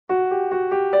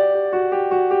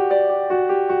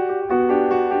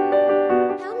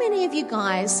of you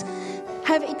guys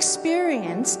have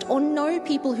experienced or know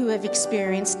people who have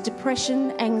experienced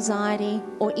depression, anxiety,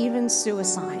 or even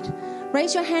suicide?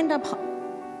 Raise your hand up.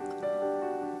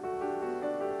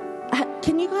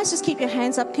 Can you guys just keep your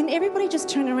hands up? Can everybody just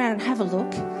turn around and have a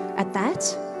look at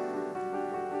that?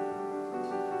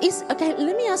 Okay,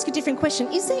 let me ask a different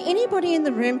question. Is there anybody in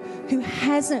the room who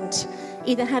hasn't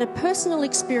either had a personal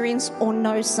experience or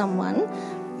knows someone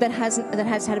that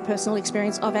has had a personal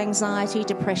experience of anxiety,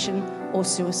 depression, or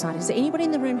suicide? Is there anybody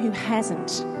in the room who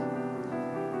hasn't?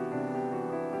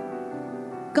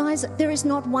 Guys, there is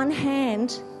not one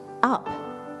hand up.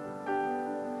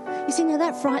 You see, now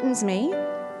that frightens me.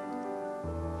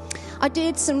 I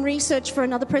did some research for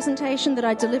another presentation that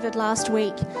I delivered last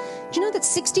week. Do you know that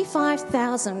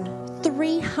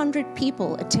 65,300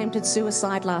 people attempted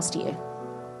suicide last year?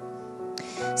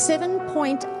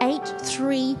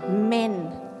 7.83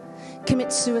 men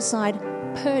commit suicide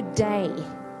per day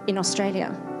in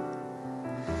Australia.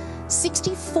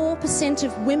 64%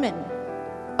 of women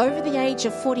over the age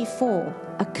of 44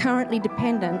 are currently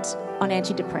dependent on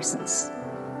antidepressants.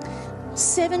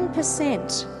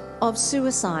 7% of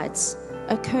suicides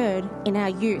occurred in our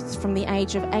youth from the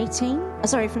age of 8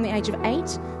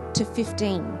 to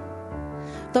 15.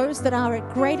 Those that are at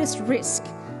greatest risk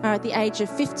are at the age of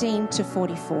 15 to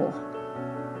 44.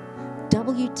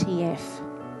 WTF.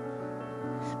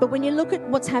 But when you look at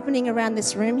what's happening around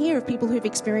this room here of people who've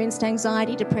experienced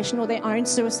anxiety, depression, or their own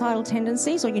suicidal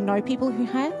tendencies, or you know people who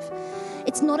have,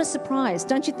 it's not a surprise,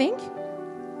 don't you think?